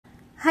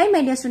Hi my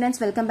dear students,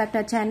 welcome back to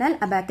our channel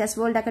Abacus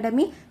World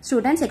Academy.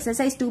 Students,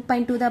 exercise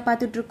 2.2 தான்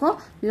பார்த்துட்டு இருக்கோம்.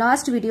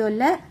 Last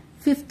videoல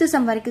 5th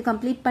sum வரைக்கும்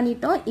complete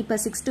பண்ணிட்டோம். இப்போ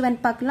 6th one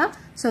பார்க்கலாம்.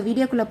 So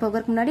வீடியோக்குள்ள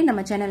போகிறதுக்கு முன்னாடி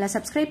நம்ம சேனலை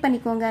subscribe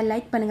பண்ணிக்கோங்க,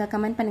 like பண்ணுங்க,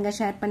 comment பண்ணுங்க,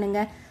 share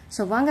பண்ணுங்க.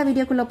 So வாங்க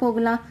வீடியோக்குள்ள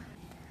போகலாம்.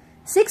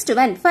 6th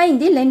one, find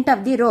the length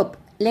of the rope.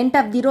 Length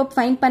of the rope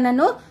find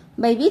பண்ணனும்,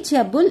 by which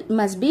a bull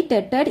must be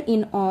tethered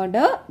in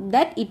order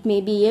that it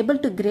may be able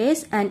to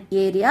graze an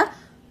area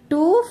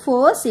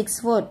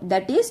 2464,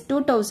 that is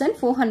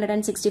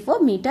 2464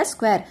 meter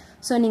square.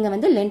 So நீங்க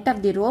வந்து length of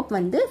the rope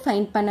வந்து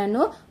find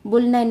பண்ணனும்.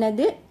 bullனா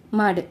என்னது?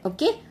 மாடு.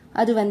 Okay,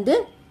 அது வந்து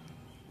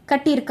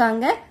கட்டி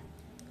இருக்காங்க.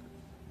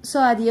 so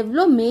அது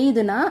எவ்வளோ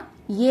மேயுதுன்னா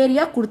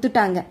ஏரியா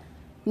கொடுத்துட்டாங்க.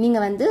 நீங்க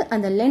வந்து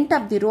அந்த length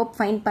of the rope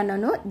find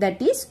பண்ணனும், that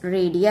is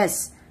radius.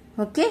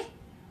 Okay,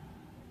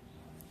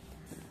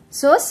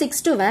 so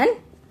 6th one,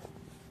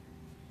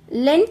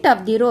 length of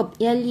the rope,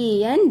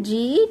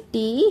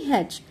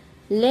 L-E-N-G-T-H,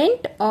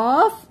 length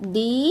of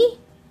the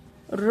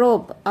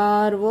rope,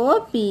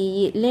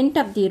 R-O-P-E, length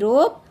of the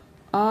rope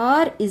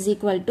R is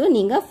equal to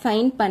நீங்க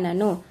find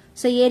பண்ணனும்.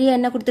 so area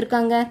என்ன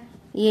கொடுத்திருக்காங்க?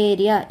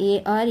 area,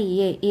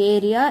 A-R-E-A,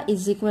 area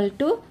is equal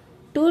to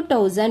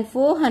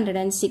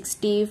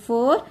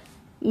 2464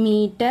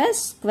 meter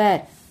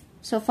square.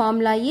 so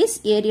formula is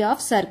area of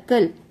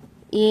circle,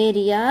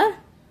 area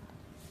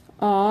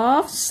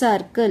of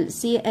circle,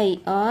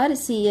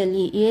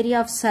 C-I-R-C-L-E, area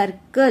of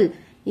circle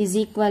is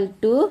equal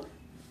to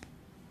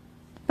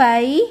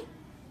pi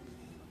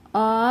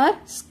r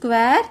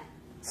square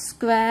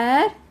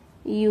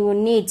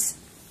units.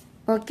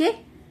 okay,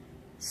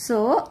 so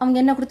அவங்க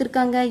என்ன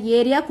கொடுத்திருக்காங்க?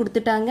 Area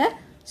கொடுத்துட்டாங்க.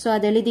 so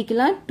அதை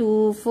எழுதிக்கலாம்.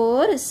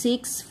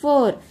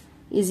 2464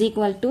 is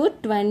equal to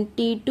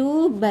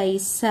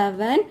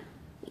 22/7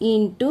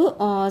 into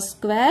r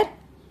square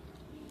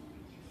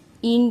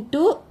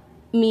into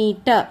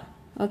meter.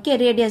 okay,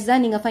 radius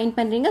தான் நீங்க find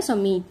பண்றீங்க. so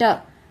meter.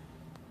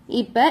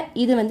 இப்போ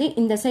இது வந்து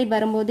இந்த சைடு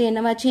வரும்போது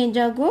என்னவா சேஞ்ச்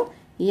ஆகும்?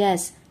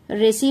 yes,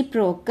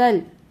 reciprocal.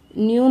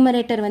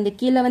 numerator வந்து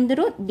கீழே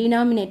வந்துரும்,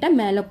 denominator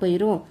மேலே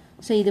போயிரும்.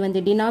 so இது வந்து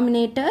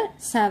denominator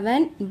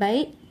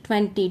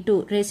 7/22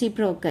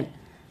 reciprocal.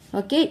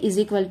 okay, is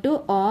equal to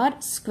r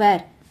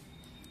square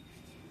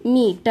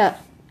meter.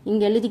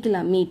 இங்க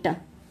எழுதிக்கலாம் meter.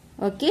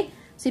 okay,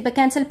 so இப்போ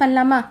cancel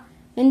பண்ணலாமா?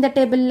 இந்த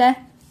டேபிள்ல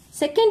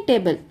second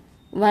table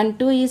 1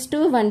 2 is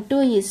 2 1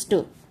 2 is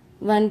 2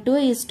 1 2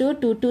 is 2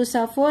 2 2s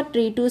are 4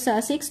 3 2s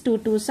are 6 2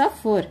 2s are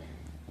 4.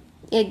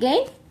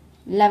 again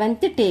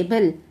 11th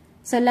table.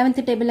 so 11th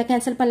table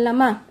cancel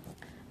பண்ணலாமா?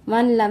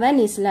 1 11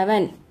 is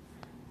 11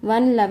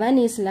 1 11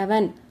 is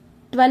 11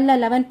 12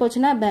 11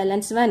 போச்சுனா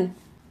balance 1.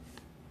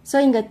 so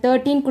இங்க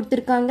 13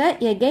 கொடுத்திருக்காங்க.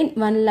 again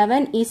 1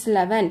 11 is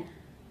 11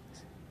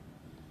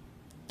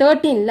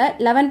 13ல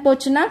 11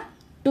 போச்சுனா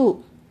 2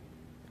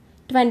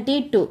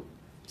 22.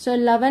 so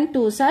 11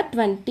 2s are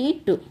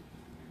 22.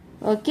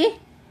 okay,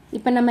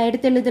 இப்போ நம்ம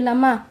எடுத்து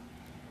எழுதலாமா?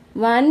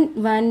 1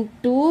 1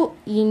 2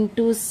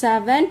 into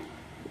 7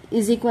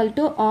 is equal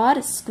to r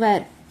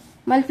square.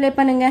 multiply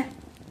பண்ணுங்க.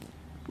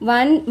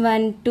 1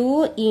 1 2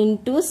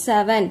 into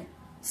 7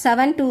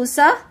 7 2s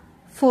are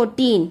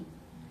 14.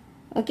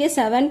 okay,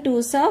 7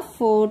 2s are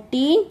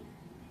 14.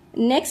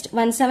 next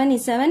 1 7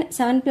 is 7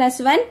 7 plus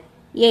 1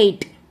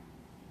 8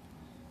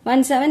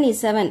 1 7 is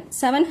 7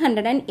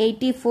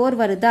 784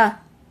 வருதா?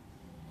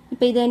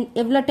 இப்போ இது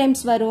எவ்வளோ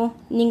டைம்ஸ் வரும்?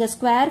 நீங்க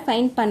ஸ்கொயர்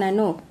ஃபைண்ட்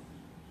பண்ணணும்.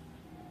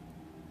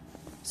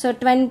 so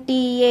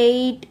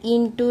 28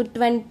 into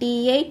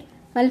 28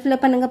 multiply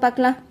பண்ணுங்க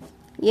பார்க்கலாம்.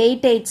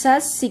 8 8s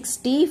are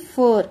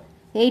 64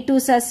 8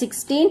 2s are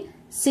 16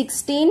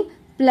 16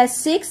 plus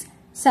 6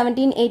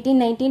 17 18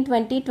 19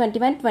 20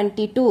 21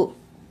 22.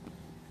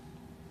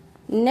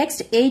 next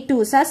 8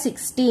 2s are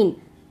 16.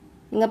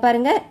 இங்க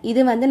பாருங்க,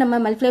 இது வந்து நம்ம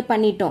மல்டிப்ளை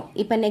பண்ணிட்டோம்.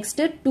 இப்போ next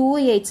 2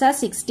 8s are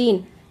 16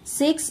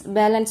 6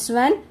 balance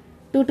 1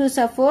 2 2s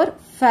are 4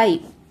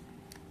 5.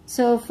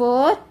 so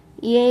 4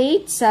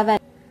 8 7.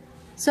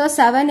 so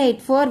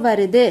 784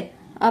 வருது.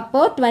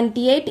 அப்போ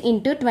 28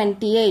 into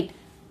 28.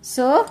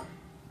 so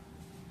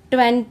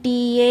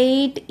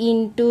 28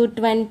 into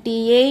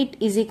 28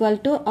 is equal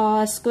to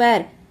r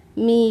square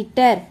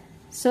meter.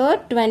 so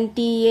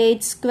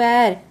 28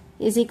 square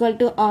is equal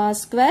to r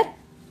square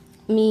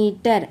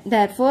meter.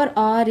 therefore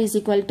r is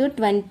equal to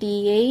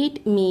 28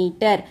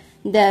 meter.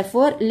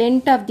 therefore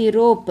length of the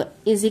rope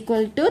is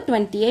equal to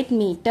 28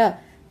 meter.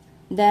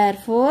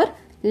 therefore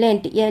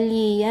length,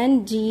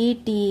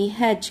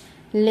 L-E-N-G-T-H,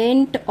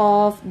 length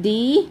of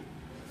the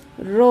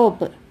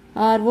rope,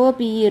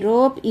 R-O-P-E,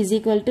 rope is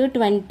equal to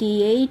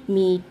 28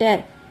 meter.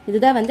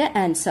 இதுதான் வந்து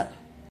answer.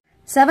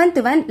 7th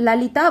one,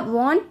 Lalita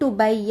want to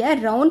buy a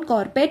round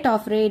carpet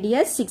of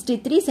radius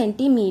 63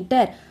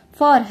 centimeter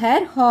for her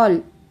hall.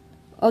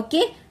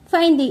 okay,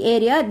 find the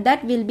area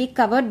that will be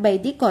covered by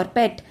the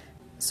carpet.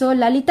 so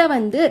Lalita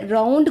வந்து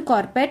round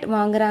carpet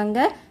வாங்குறாங்க.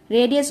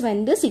 radius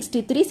வந்து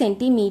 63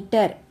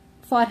 centimeter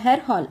for her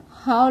hall.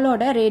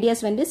 hallோட radius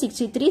வந்து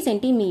 63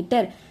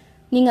 centimeter.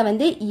 நீங்க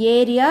வந்து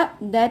area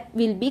that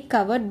will be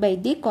covered by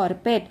the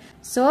carpet.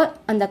 so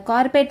அந்த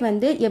carpet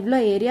வந்து எவ்வளோ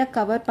area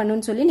cover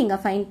பண்ணுன்னு சொல்லி நீங்க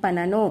find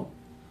பண்ணணும்.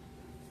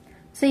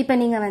 So இப்போ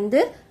நீங்க வந்து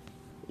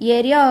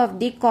area of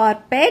the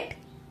carpet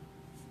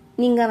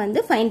நீங்க வந்து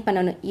find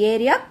பண்ணணும்.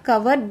 area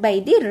covered by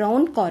the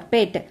round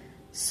carpet.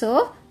 So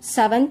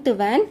 7th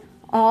one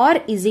R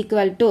is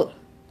equal to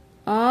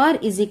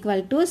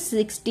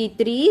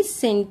 63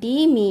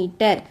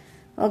 centimeter.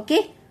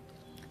 Okay.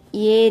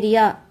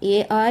 Area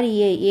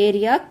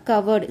area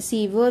covered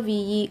covered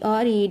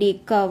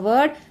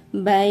covered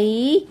by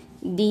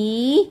the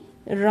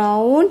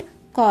round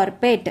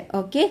carpet.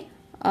 Okay.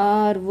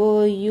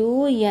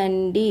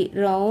 round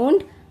round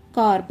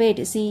carpet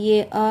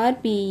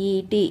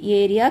carpet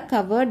area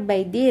covered by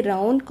the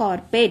round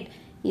carpet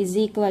is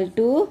equal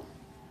to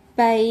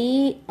pi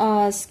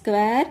r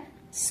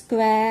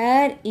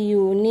square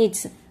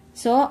units.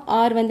 So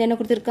r வந்து என்ன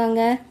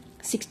கொடுத்திருக்காங்க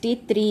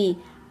 63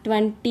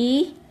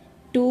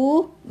 22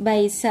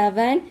 by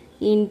 7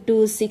 into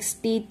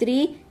 63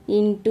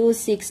 into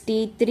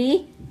 63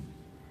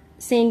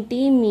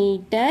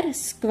 centimeter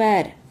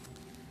square.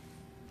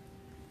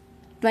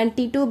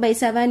 22 by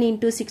 7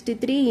 into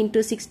 63 into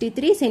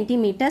 63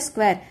 centimeter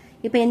square.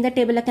 இப்போ எந்த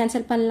டேபிளை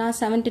cancel பண்ணலாம்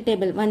 7th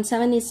table 1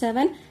 7 is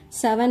 7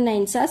 7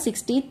 9s are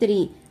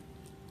 63.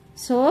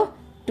 So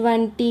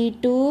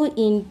 22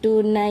 into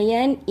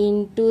 9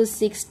 into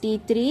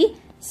 63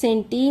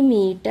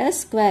 centimeter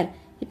square.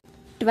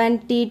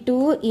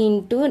 22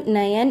 into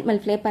 9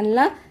 multiply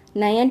பண்ணலாம்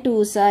 9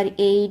 2s are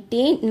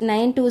 18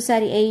 9 2s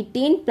are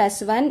 18 plus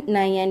 1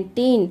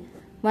 19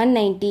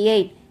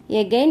 198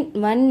 again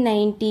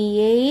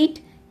 198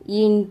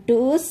 into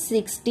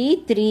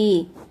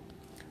 63.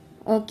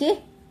 Okay.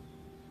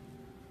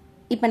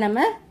 இப்போ நம்ம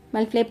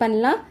multiply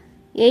பண்ணலாம்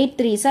 8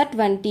 3s are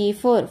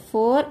 24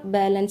 4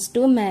 balance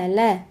 2 மேல.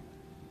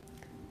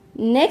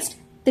 Next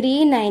 3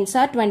 9s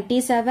are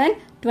 27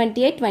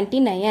 28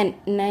 29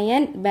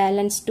 9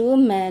 balance 2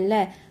 மேல.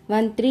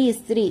 1 3 is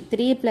 3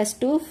 3 plus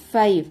 2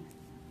 5.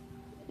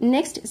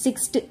 Next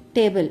 6th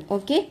table.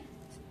 Okay.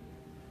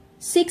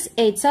 6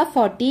 8s are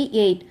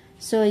 48.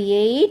 So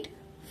 8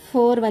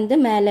 4 வந்து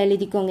மேல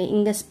எழுதிக்கோங்க.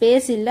 இங்க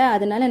ஸ்பேஸ் இல்ல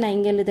அதனால நான்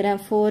இங்க எழுதுறேன்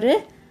 4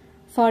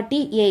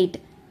 48.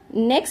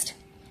 Next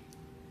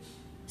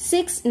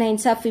 6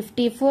 9s are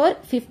 54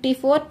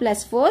 54 plus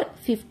 4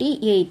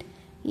 58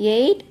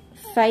 8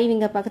 5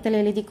 இங்க பக்கத்துல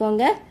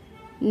எழுதிக்கோங்க.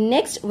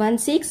 Next 1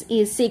 6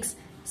 is 6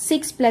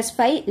 6 plus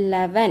 5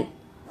 11.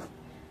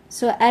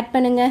 So add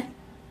பண்ணுங்க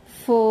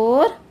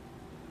 4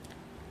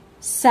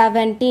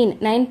 17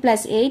 9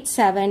 plus 8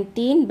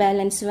 17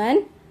 balance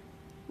 1.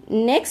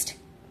 Next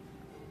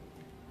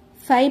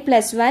 5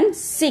 plus 1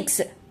 6.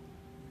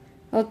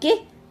 Okay.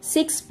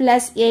 6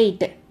 plus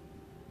 8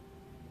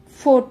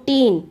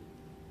 14.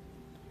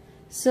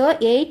 So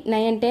 8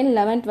 9 10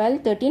 11 12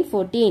 13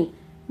 14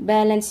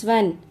 balance 1.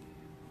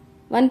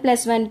 1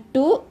 plus 1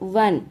 2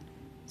 1.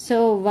 So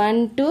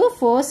 1 2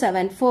 4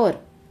 7 4.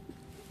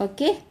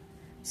 Okay.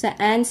 So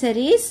answer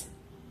is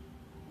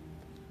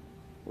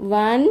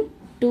 1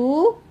 2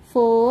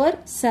 4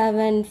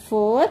 7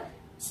 4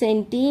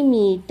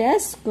 centimeter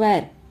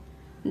square.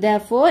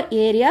 Therefore,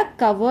 area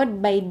covered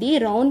by the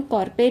round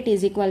carpet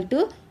is equal to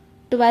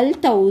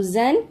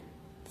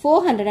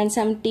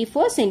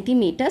 12,474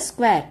 centimeter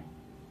square.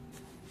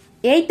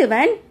 8th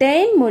one,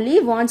 Molly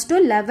wants to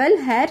level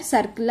her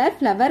circular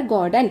flower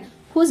garden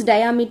whose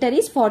diameter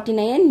is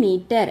 49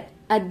 meter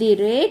at the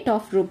rate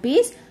of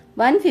rupees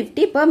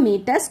 150 per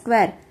meter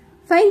square.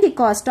 Find the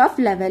cost of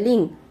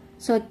leveling.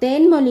 So,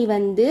 Molly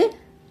வந்து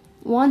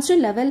wants to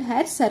level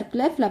her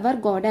circular flower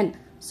garden.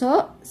 So,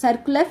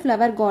 circular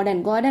flower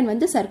garden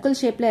வந்து circle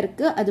shapeல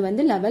இருக்கு அது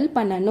வந்து level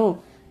பண்ணணும்.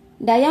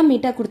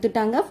 Diameter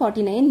கொடுத்துட்டாங்க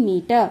 49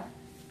 meter.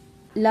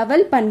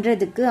 Level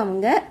பண்றதுக்கு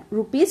அவங்க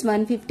rupees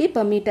 150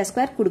 per meter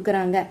square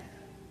கொடுக்கறாங்க.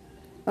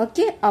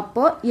 ஓகே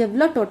அப்போ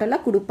எவ்வளோ டோட்டலா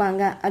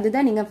கொடுப்பாங்க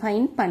அதுதான் நீங்க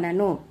ஃபைண்ட்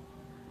பண்ணணும்.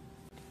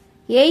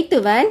 8th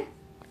one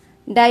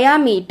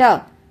diameter.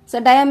 So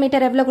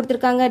diameter எவ்வளோ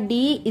கொடுத்திருக்காங்க d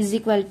is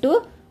equal to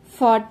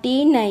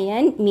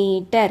 49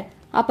 meter.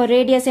 அப்போ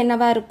radius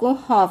என்னவா இருக்கும்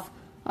half.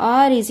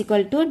 r is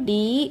equal to d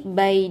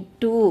by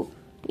 2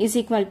 is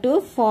equal to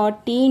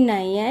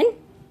 49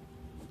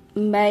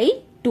 by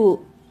 2.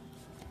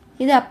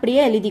 இது அப்படியே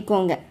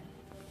எழுதிக்கோங்க.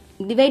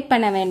 டிவைட்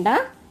பண்ண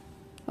வேண்டாம்.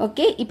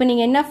 ஓகே இப்போ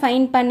நீங்க என்ன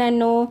ஃபைண்ட்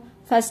பண்ணணும்?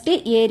 First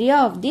area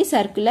of the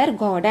circular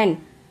garden.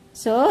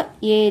 So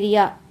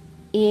area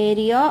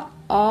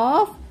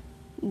of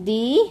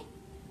the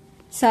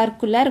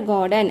circular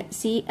garden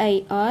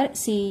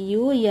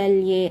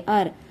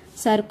CIRCULAR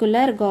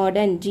circular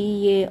garden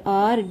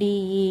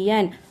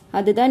GARDEN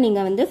அதுதான் நீங்க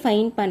வந்து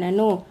ஃபைண்ட்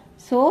பண்ணணும்.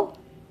 So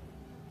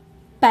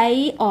pi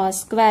r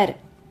square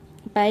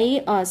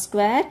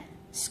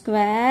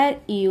square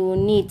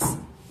units.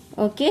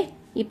 Okay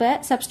இப்போ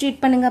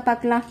சப்ஸ்டிட்யூட் பண்ணுங்க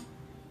பார்க்கலாம்.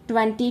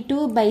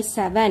 22 by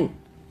 7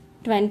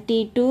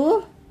 22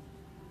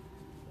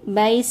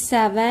 by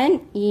 7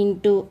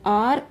 into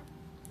r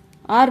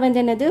வந்து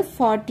என்னது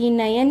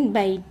 49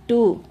 by 2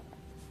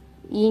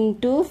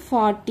 into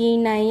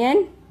 49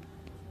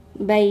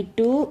 by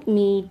 2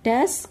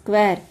 meter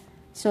square.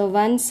 So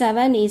 1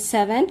 7 is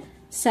 7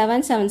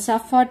 7 7s are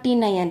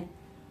 49.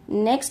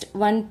 Next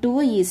 1 2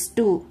 is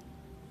 2.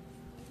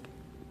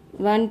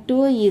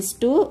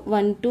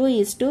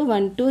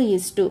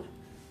 1:2:1:2:1:2:1:2.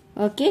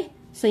 Okay,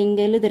 so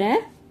இங்கே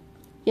எழுதுகிறேன்.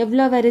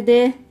 எவ்வளோ வருது?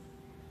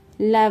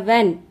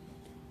 11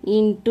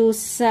 into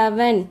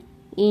 7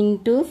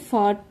 into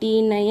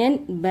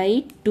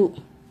 49/2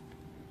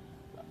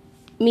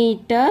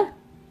 மீட்டர்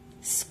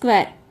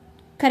ஸ்கொயர்.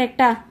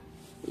 கரெக்டா?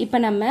 இப்போ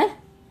நம்ம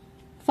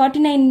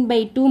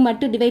 49/2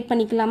 மட்டும் டிவைட்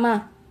பண்ணிக்கலாமா?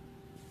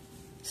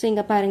 ஸோ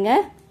இங்கே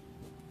பாருங்கள்,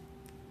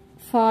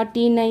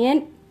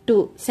 49/2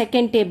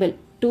 செகண்ட் டேபிள்.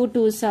 2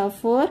 2s are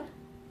 4,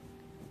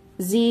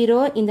 0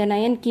 இந்த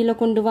 9 கீழே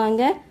கொண்டு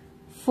வாங்க.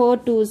 4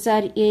 2s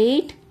are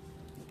 8,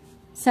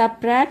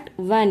 subtract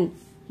 1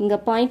 இங்கே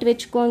பாயிண்ட்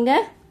வச்சுக்கோங்க.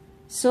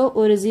 ஸோ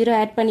ஒரு 0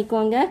 ஆட்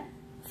பண்ணிக்கோங்க.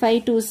 5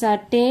 2s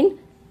are 10,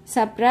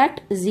 subtract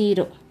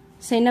 0.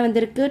 ஸோ என்ன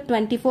வந்திருக்கு?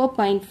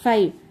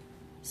 24.5.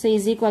 So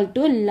is equal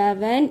to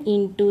 11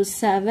 into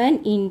 7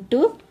 into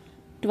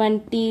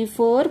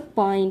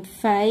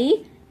 24.5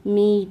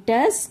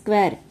 meter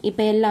square.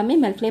 இப்போ எல்லாமே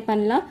மல்டிப்ளை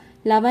பண்ணலாம்.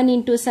 11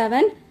 into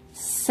 7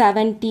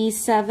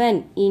 77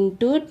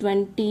 into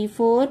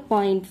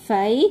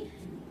 24.5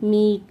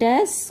 meter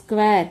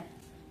square.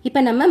 இப்போ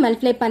நம்ம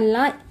மல்டிப்ளை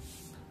பண்ணலாம்.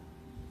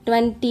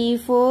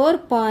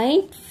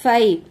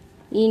 24.5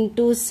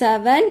 into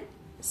 7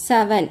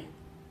 7.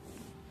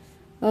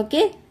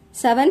 Okay,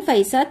 7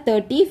 5s are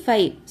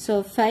 35. So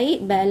 5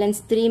 balance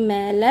 3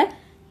 மேலே.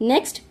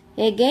 Next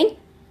again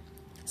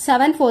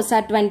 7 4s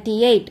are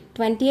 28.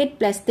 28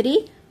 plus 3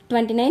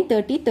 29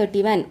 30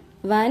 31.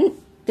 1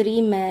 3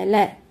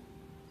 மேலே.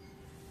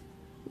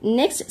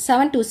 Next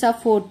 7 2s are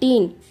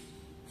 14.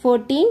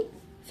 14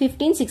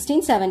 15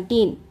 16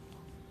 17.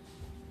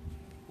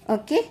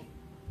 ஓகே,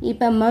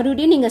 இப்போ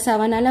மறுபடியும் நீங்கள்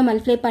 7ஆல்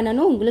மல்டிப்ளை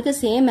பண்ணணும். உங்களுக்கு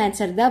சேம்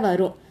ஆன்சர் தான்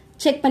வரும்.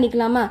 செக்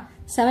பண்ணிக்கலாமா?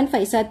 7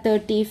 5s are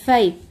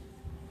 35.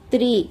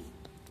 3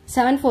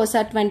 7 4s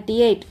are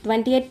 28.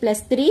 28 plus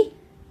 3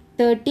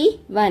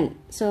 31.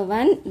 So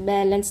 1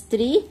 balance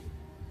 3.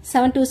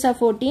 7 2s are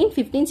 14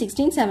 15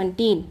 16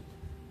 17.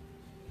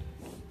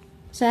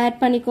 So add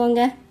பண்ணிக்கோங்க.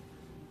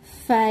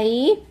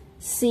 5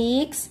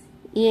 6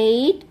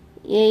 8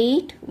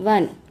 8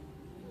 1.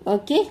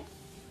 Okay,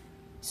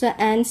 so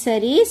answer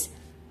is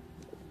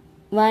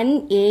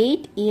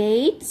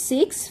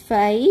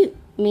 18865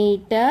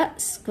 meter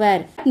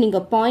square. நீங்க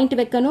பாயிண்ட்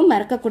வைக்கணும்,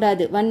 மறக்க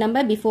கூடாது. 1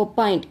 number before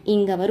point.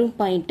 இங்க வரும்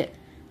பாயிண்ட்.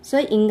 ஸோ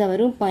இங்க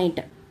வரும்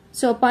பாயிண்ட்.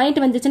 ஸோ பாயிண்ட்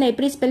வந்துச்சுன்னா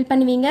எப்படி ஸ்பெல்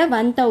பண்ணுவீங்க?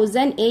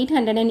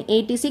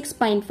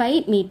 1886.5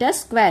 மீட்டர்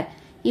ஸ்கொயர்.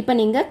 இப்போ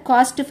நீங்க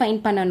காஸ்ட்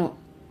ஃபைண்ட் பண்ணணும்.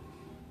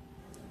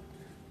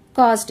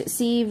 Cost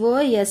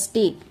COST,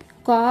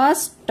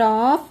 cost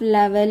of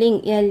levelling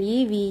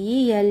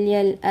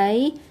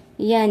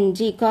LEVELLING,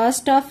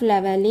 cost of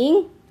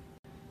levelling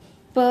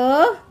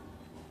per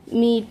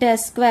meter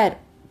square.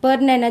 Per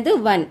என்னது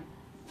 1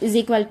 is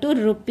equal to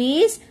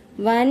rupees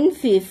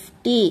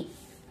 150.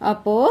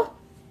 அப்போ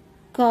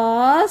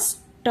cost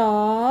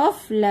of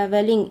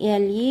leveling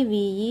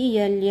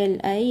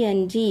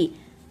LEVELLING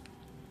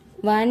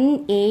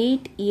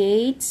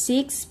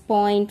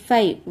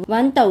 1886.5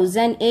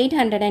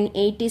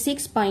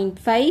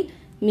 1886.5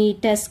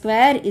 meter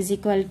square is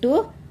equal to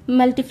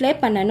multiply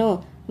பண்ணணும்.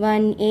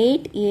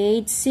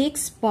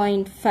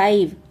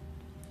 1886.5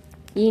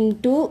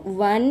 into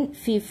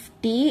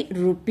 150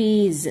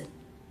 rupees.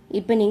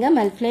 இப்போ நீங்க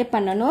multiply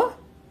பண்ணணும்.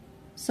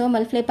 So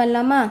multiply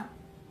பண்ணலாமா?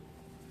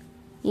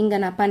 இங்க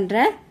நான்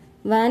பண்றேன்.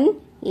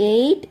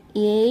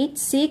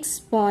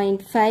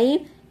 1886.5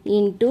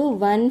 into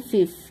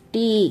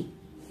 150.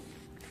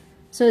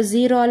 ஸோ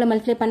 0ஆல்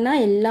மல்டிப்ளை பண்ணா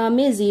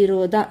எல்லாமே 0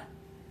 தான்.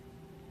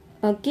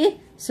 ஓகே,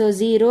 ஸோ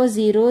 0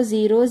 0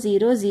 0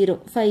 0 0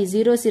 5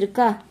 zeros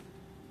இருக்கா?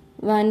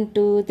 1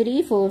 2 3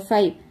 4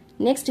 5.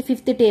 Next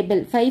fifth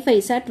table. 5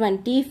 5s are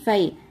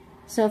 25.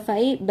 So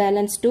 5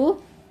 balance 2.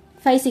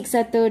 5 6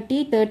 are 30.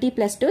 30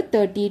 plus 2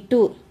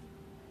 32.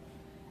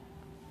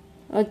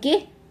 Okay.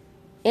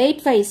 8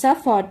 5s are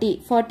 40.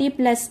 40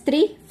 plus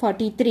 3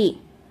 43.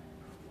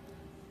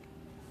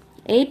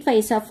 8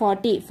 5s are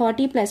 40.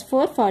 40 plus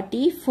 4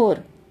 44.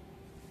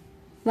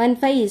 1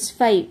 5 is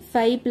 5.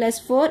 5 plus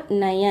 4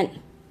 9.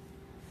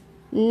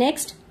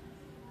 Next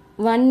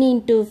 1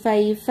 into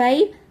 5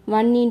 5.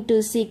 1 into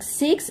 6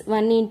 6.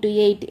 1 into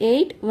 8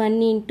 8. 1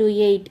 into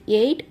 8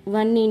 8.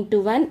 1 into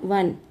 1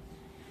 1.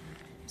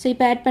 So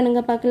இப்போ add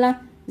பண்ணுங்க பார்க்கலாம்.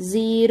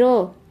 0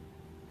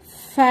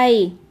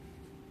 5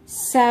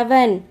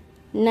 7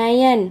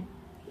 9.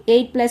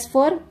 8 plus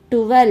 4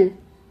 12.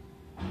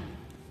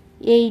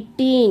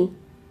 18.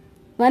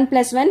 1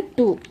 plus 1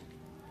 2.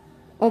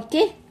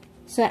 Okay.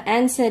 So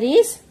answer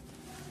is,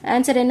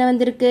 answer என்ன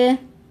வந்திருக்கு?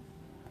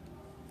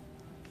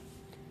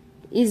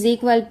 Is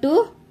equal to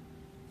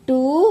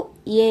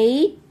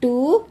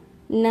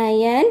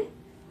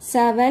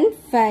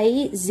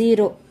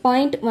 2829,750.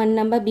 Point 1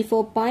 number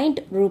before point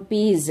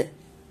rupees.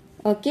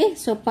 Okay.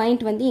 So point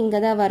வந்து இங்க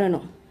தான்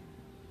வரணும்.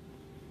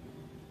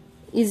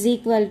 Is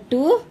equal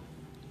to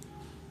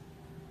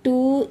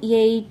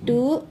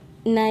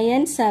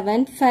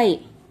 282975.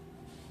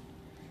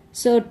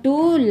 So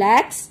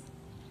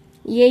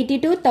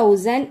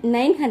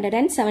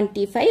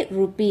 2,82,975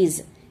 rupees.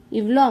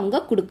 இவ்ளோ அங்க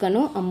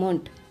குடுக்கணும்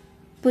amount.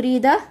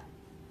 புரியுதா?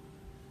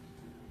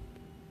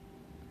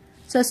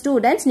 So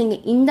students நீங்க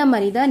இந்த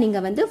மாதிரி தான் நீங்க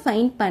வந்து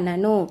ஃபைண்ட்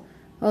பண்ணணும்.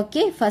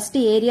 ஓகே, ஃபர்ஸ்ட்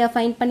ஏரியா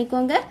ஃபைண்ட்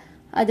பண்ணிக்கோங்க.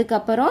 அதுக்கு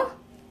அப்புறம்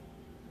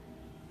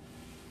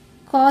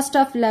காஸ்ட்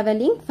ஆஃப்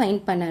லெவலிங்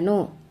ஃபைண்ட்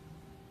பண்ணணும்.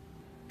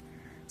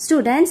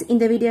 ஸ்டூடெண்ட்ஸ்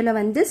இந்த வீடியோல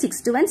வந்து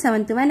 6th one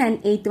 7th one and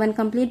 8th one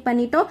complete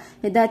பண்ணிட்டோம்.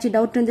 ஏதாச்சும்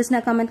டவுட்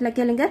இருந்துச்சுன்னா கமெண்ட்ல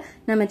கேளுங்க.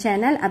 நம்ம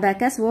சேனல்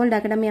Abacus World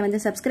Academy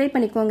வந்து சப்ஸ்கிரைப்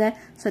பண்ணிக்கோங்க.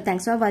 So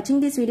thanks for watching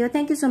this video.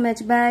 Thank you so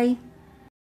much. Bye.